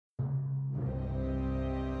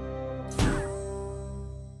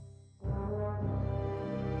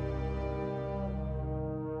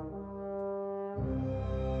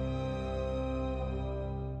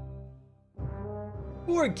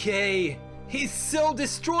Poor Kay. He's so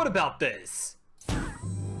distraught about this.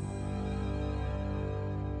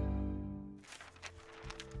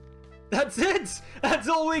 That's it! That's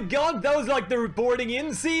all we got? That was like the reporting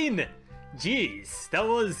in scene! Jeez, that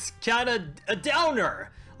was kinda a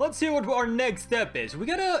downer! Let's see what our next step is. We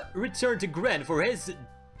gotta return to Gren for his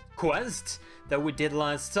quest that we did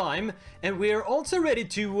last time, and we're also ready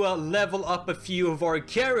to level up a few of our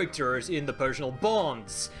characters in the personal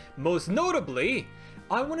bonds. Most notably,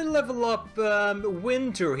 I want to level up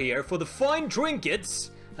Winter here for the fine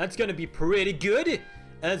trinkets. That's gonna be pretty good,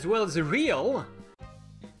 as well as Real.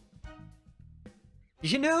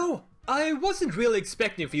 You know, I wasn't really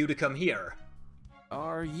expecting for you to come here.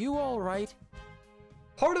 Are you alright?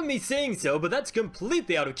 Part of me saying so, but that's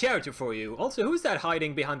completely out of character for you. Also, who's that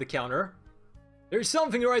hiding behind the counter? There's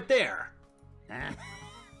something right there.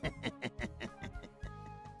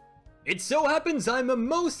 It so happens I'm in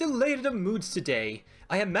most elated of moods today.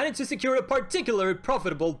 I have managed to secure a particularly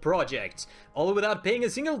profitable project, all without paying a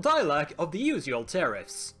single dialect of the usual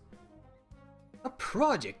tariffs. A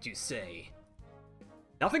project, you say?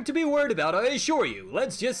 Nothing to be worried about, I assure you.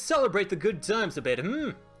 Let's just celebrate the good times a bit,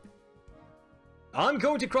 I'm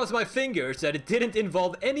going to cross my fingers that it didn't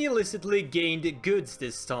involve any illicitly gained goods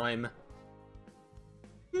this time.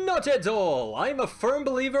 Not at all! I'm a firm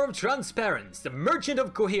believer of transparency, the merchant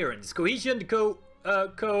of coherence, cohesion,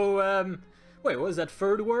 wait, what was that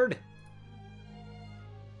third word?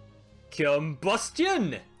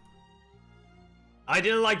 Combustion! I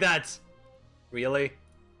didn't like that! Really?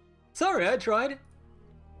 Sorry, I tried.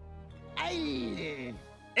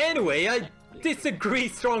 Anyway, I disagree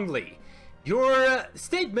strongly. Your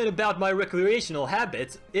statement about my recreational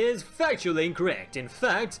habits is factually incorrect. In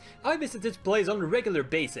fact, I visit this place on a regular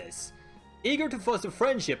basis, eager to foster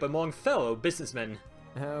friendship among fellow businessmen.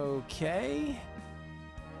 Okay.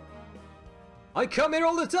 I come here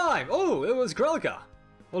all the time! Oh, it was Grelka.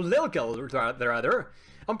 Or Lilka, rather.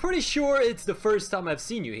 I'm pretty sure it's the first time I've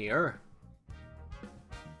seen you here.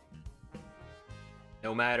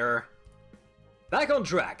 No matter. Back on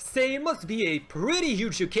track, say it must be a pretty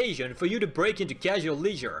huge occasion for you to break into casual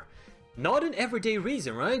leisure. Not an everyday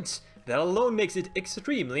reason, right? That alone makes it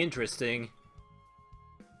extremely interesting.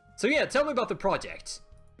 So yeah, tell me about the project.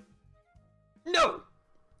 No!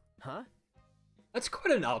 Huh? That's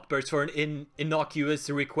quite an outburst for an innocuous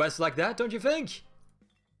request like that, don't you think?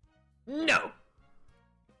 No!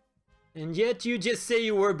 And yet you just say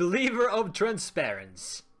you were a believer of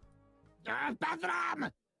transparency.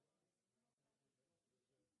 Bathroom!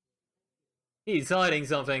 He's hiding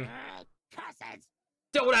something. Curses!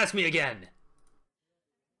 Don't ask me again!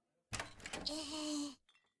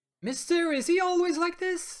 Mister, is he always like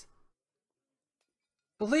this?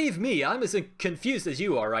 Believe me, I'm as confused as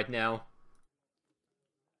you are right now.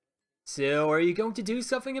 So, are you going to do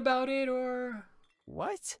something about it, or...?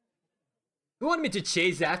 What? You want me to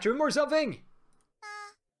chase after him or something?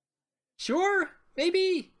 Sure,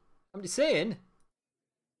 maybe. I'm just saying.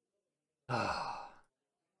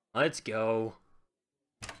 Let's go.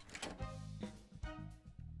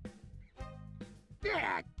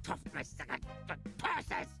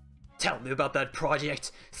 Tell me about that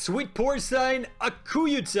project. Sweet porcine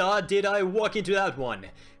Akuyuta, did I walk into that one?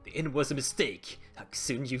 The inn was a mistake.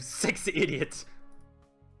 Haksun, you sexy idiot.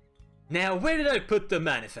 Now, where did I put the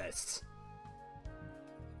manifest?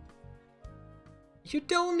 You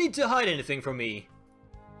don't need to hide anything from me.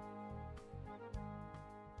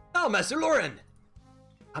 Oh, Master Loren!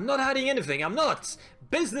 I'm not hiding anything, I'm not!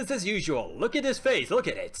 Business as usual. Look at his face, look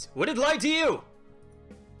at it. Would it lie to you?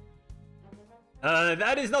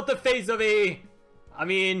 That is not the face of a... I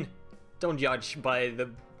mean, don't judge by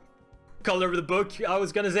the color of the book, I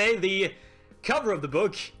was gonna say. The cover of the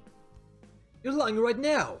book. You're lying right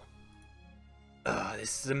now.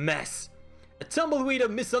 This is a mess. A tumbleweed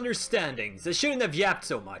of misunderstandings. I shouldn't have yapped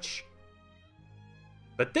so much.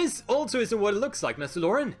 But this also isn't what it looks like, Master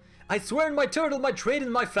Loren. I swear in my turtle, my trade,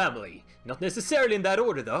 and my family. Not necessarily in that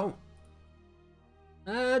order, though.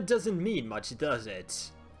 Doesn't mean much, does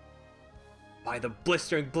it? By the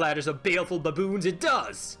blistering bladders of baleful baboons, it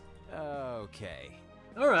does! Okay.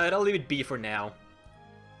 Alright, I'll leave it be for now.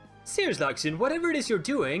 Seriously, Haksun, whatever it is you're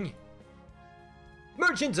doing...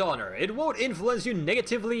 Merchant's honor, it won't influence you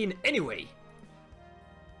negatively in any way.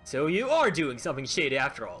 So you are doing something shady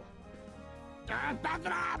after all.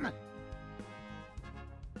 Bathroom!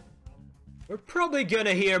 We're probably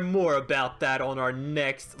gonna hear more about that on our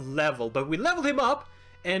next level, but we leveled him up,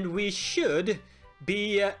 and we should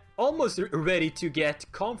be almost ready to get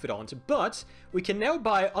Confidant, but we can now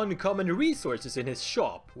buy uncommon resources in his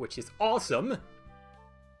shop, which is awesome.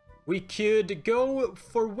 We could go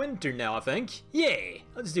for winter now, I think. Yay!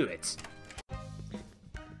 Let's do it.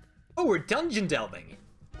 Oh, we're dungeon delving.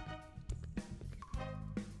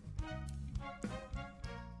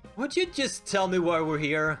 Would you just tell me why we're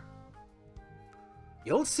here?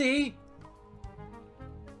 You'll see.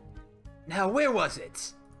 Now, where was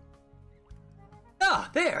it? Ah,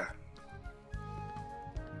 there.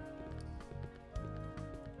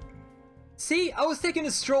 See, I was taking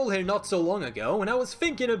a stroll here not so long ago, and I was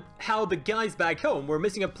thinking of how the guys back home were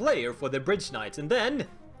missing a player for the bridge night, and then...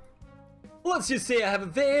 let's just say I have a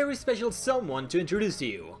very special someone to introduce to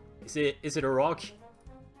you. Is it a rock?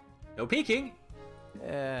 No peeking.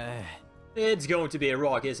 It's going to be a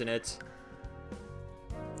rock, isn't it?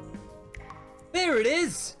 There it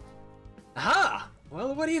is! Aha!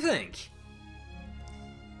 Well, what do you think?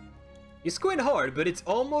 You squint hard, but it's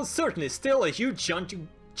almost certainly still a huge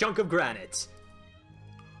chunk of granite.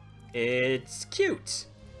 It's cute.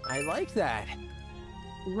 I like that.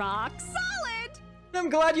 Rock solid! I'm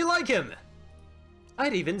glad you like him.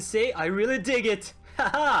 I'd even say I really dig it.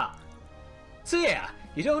 Haha! So yeah,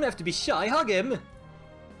 you don't have to be shy, hug him.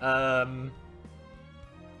 You're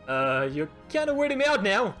kinda weirding me out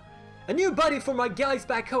now. A new buddy for my guys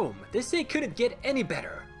back home. They say couldn't get any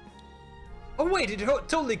better. Oh wait, it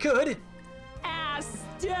totally could.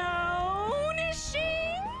 Astonishing!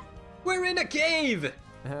 We're in a cave!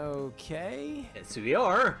 Okay. Yes, we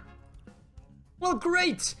are. Well,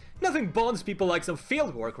 great! Nothing bonds people like some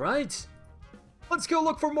field work, right? Let's go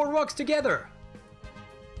look for more rocks together.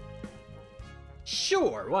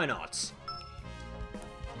 Sure, why not?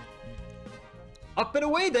 Up and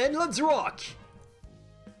away then, let's rock!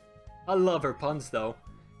 I love her puns though.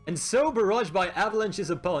 And so, barraged by avalanches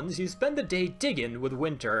of puns, you spend the day digging with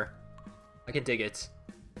Winter. I can dig it.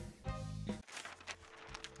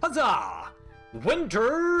 Huzzah!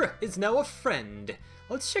 Winter is now a friend.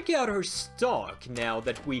 Let's check out her stock now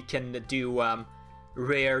that we can do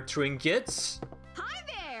rare trinkets. Hi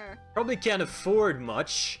there! Probably can't afford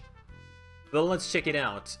much. Well, let's check it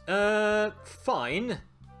out. Fine.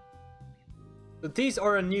 But these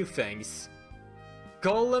are new things.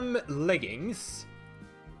 Golem leggings.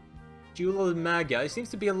 Jewel Maga. Seems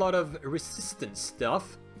to be a lot of resistance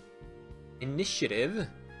stuff. Initiative.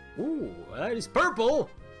 Ooh, that is purple!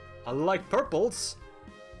 I like purples.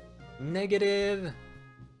 Negative.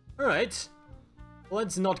 Alright.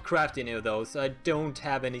 Let's not craft any of those. I don't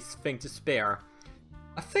have anything to spare.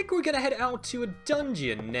 I think we're gonna head out to a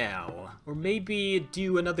dungeon now. Or maybe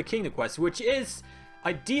do another kingdom quest, which is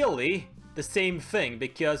ideally the same thing,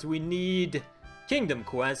 because we need kingdom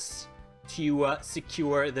quests to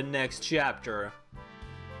secure the next chapter.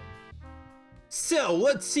 So,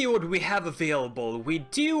 let's see what we have available. We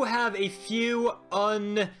do have a few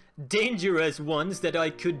dangerous ones that I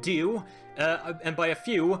could do. And by a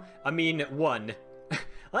few, I mean one.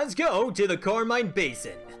 Let's go to the Carmine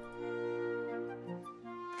Basin.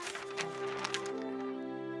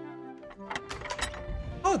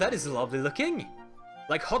 Oh, that is lovely looking.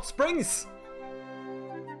 Like hot springs.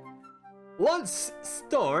 Let's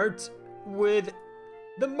start with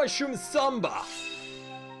the Mushroom Samba.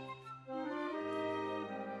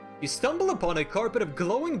 You stumble upon a carpet of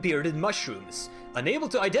glowing bearded mushrooms. Unable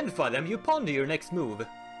to identify them, you ponder your next move.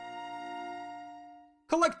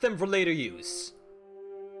 Collect them for later use.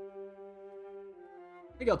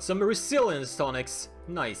 I got some resilience tonics.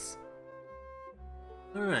 Nice.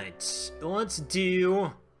 Alright, let's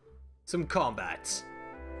do some combat.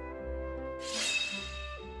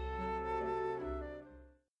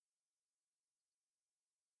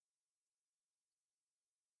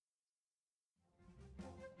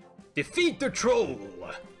 Defeat the troll!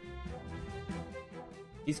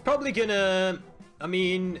 He's probably gonna... I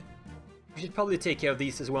mean... we should probably take care of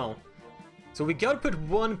these as well. So we gotta put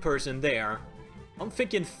one person there. I'm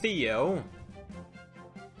thinking Theo.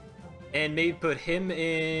 And maybe put him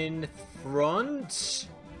in front?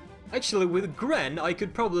 Actually, with Gren, I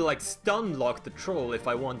could probably like stun lock the troll if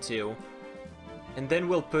I want to. And then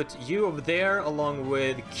we'll put you over there along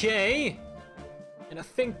with Kay. And I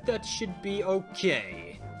think that should be okay.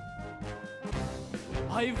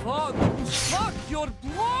 I want to suck your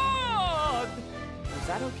blood! Is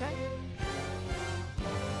that okay?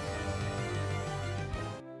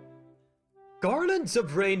 Garlands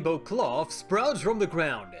of rainbow cloth sprout from the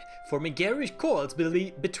ground, forming garish coils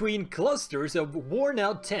between clusters of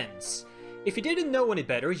worn-out tents. If you didn't know any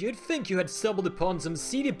better, you'd think you had stumbled upon some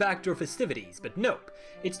seedy backdoor festivities, but nope.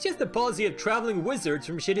 It's just a posse of traveling wizards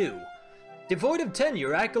from Shadoo. Devoid of tenure,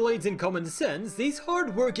 accolades, and common sense, these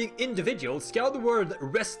hard-working individuals scour the world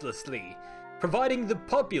restlessly, providing the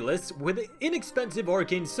populace with inexpensive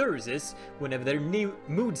arcane services whenever their new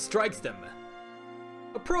mood strikes them.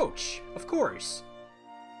 Approach, of course.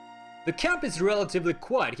 The camp is relatively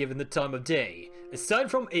quiet given the time of day.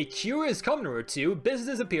 Aside from a curious commoner or two,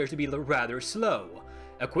 business appears to be rather slow.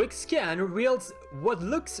 A quick scan reveals what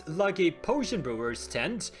looks like a potion brewer's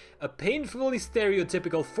tent, a painfully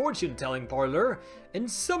stereotypical fortune-telling parlor, and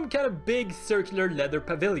some kind of big circular leather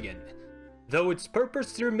pavilion. Though its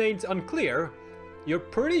purpose remains unclear, you're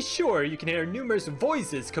pretty sure you can hear numerous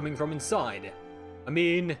voices coming from inside. I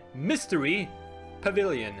mean, mystery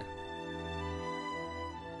pavilion.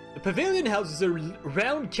 The pavilion houses a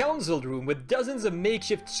round council room with dozens of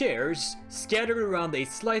makeshift chairs scattered around a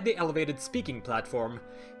slightly elevated speaking platform.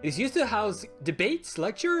 It is used to house debates,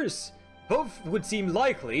 lectures? Both would seem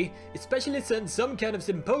likely, especially since some kind of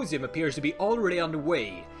symposium appears to be already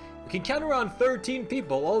underway. You can count around 13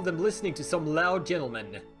 people, all of them listening to some loud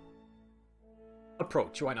gentleman.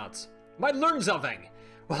 Approach, why not? Might learn something!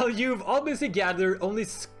 While you've obviously gathered only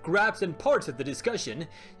scraps and parts of the discussion,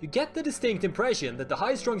 you get the distinct impression that the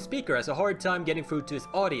high-strung speaker has a hard time getting through to his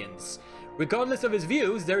audience. Regardless of his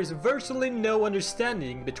views, there is virtually no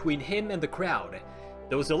understanding between him and the crowd.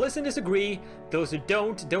 Those who listen disagree, those who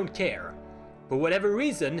don't care. For whatever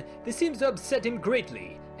reason, this seems to upset him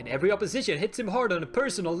greatly, and every opposition hits him hard on a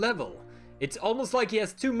personal level. It's almost like he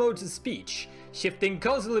has two modes of speech, shifting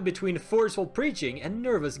constantly between forceful preaching and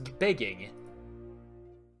nervous begging.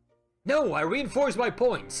 No, I reinforce my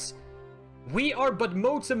points. We are but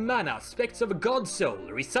motes of mana, specks of a god soul,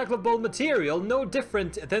 recyclable material no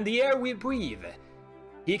different than the air we breathe.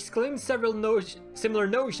 He exclaims several similar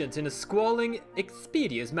notions in a squalling,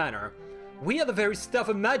 expeditious manner. We are the very stuff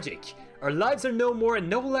of magic. Our lives are no more and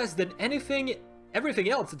no less than everything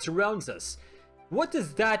else that surrounds us. What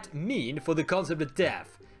does that mean for the concept of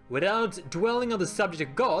death? Without dwelling on the subject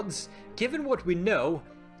of gods, given what we know,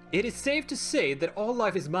 it is safe to say that all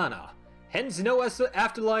life is mana. Hence no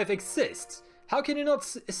afterlife exists. How can you not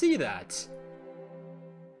see that?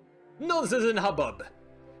 Nonsense and hubbub.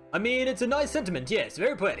 I mean, it's a nice sentiment, yes,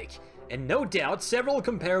 very poetic. And no doubt several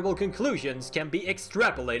comparable conclusions can be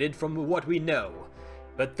extrapolated from what we know.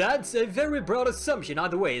 But that's a very broad assumption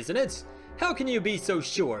either way, isn't it? How can you be so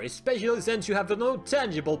sure, especially since you have no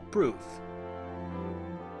tangible proof?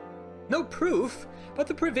 No proof, but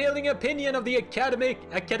the prevailing opinion of the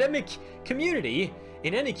academic community.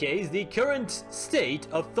 In any case, the current state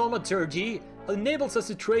of thaumaturgy enables us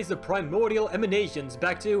to trace the primordial emanations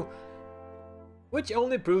back to... which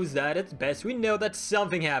only proves that at best we know that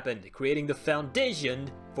something happened, creating the foundation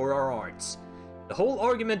for our arts. The whole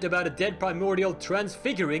argument about a dead primordial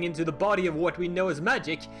transfiguring into the body of what we know as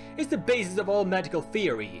magic is the basis of all magical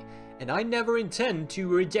theory, and I never intend to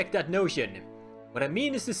reject that notion. What I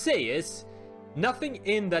mean is to say is, nothing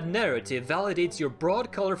in that narrative validates your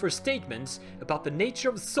broad colorful statements about the nature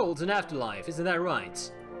of souls and afterlife, isn't that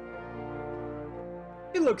right?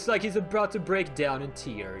 It looks like he's about to break down in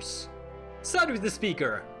tears. Side with the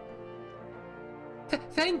speaker.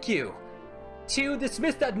 Thank you. To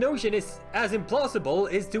dismiss that notion as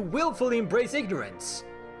implausible is to willfully embrace ignorance.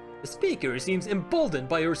 The speaker seems emboldened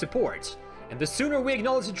by your support, and the sooner we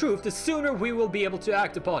acknowledge the truth, the sooner we will be able to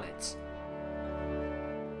act upon it.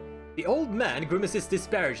 The old man grimaces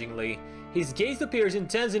disparagingly. His gaze appears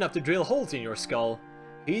intense enough to drill holes in your skull.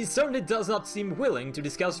 He certainly does not seem willing to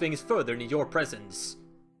discuss things further in your presence.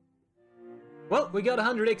 Well, we got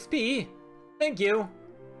 100 XP. Thank you.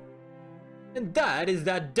 And that is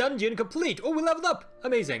that dungeon complete. Oh, we leveled up.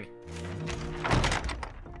 Amazing.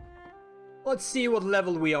 Let's see what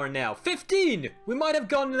level we are now. 15! We might have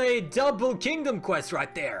gotten a double kingdom quest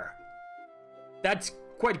right there. That's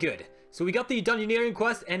quite good. So we got the dungeoneering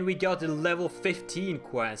quest and we got the level 15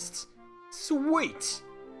 quest. Sweet!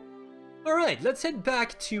 Alright, let's head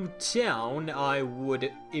back to town, I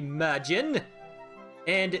would imagine.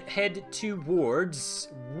 And head towards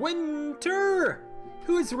Winter!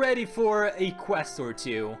 Who is ready for a quest or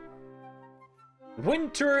two?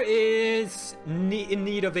 Winter is in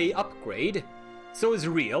need of a upgrade. So is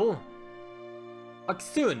Real.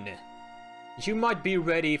 Haksun, you might be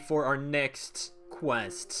ready for our next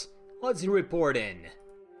quest. Let's report in.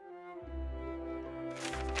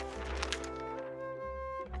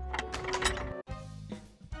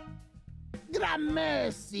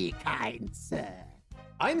 Gramercy, kind sir.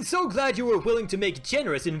 I'm so glad you were willing to make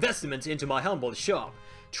generous investments into my humble shop.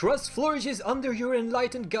 Trust flourishes under your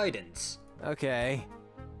enlightened guidance. Okay.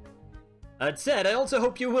 That said, I also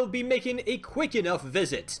hope you will be making a quick enough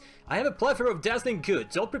visit. I have a plethora of dazzling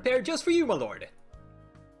goods all prepared just for you, my lord.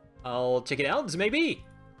 I'll check it out, maybe.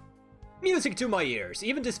 Music to my ears,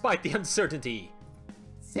 even despite the uncertainty.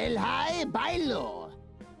 Sell high, buy low.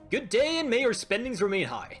 Good day, and may your spendings remain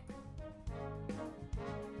high.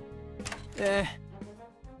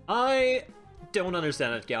 I don't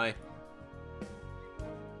understand that guy.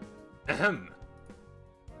 Ahem.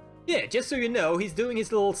 Yeah, just so you know, he's doing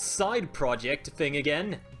his little side project thing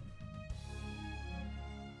again.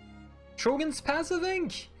 Trogan's Pass, I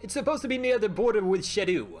think? It's supposed to be near the border with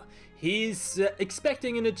Shadow. He's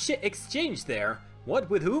expecting an exchange there. What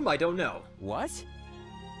with whom, I don't know. What?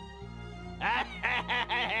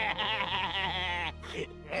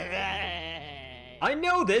 I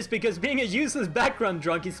know this because being a useless background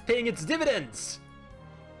drunk is paying its dividends.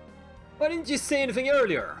 Why didn't you say anything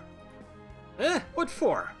earlier? What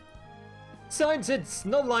for? Besides, it's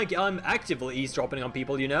not like I'm actively eavesdropping on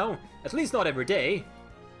people, you know? At least not every day.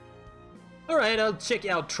 Alright, I'll check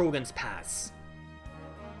out Trogan's Pass.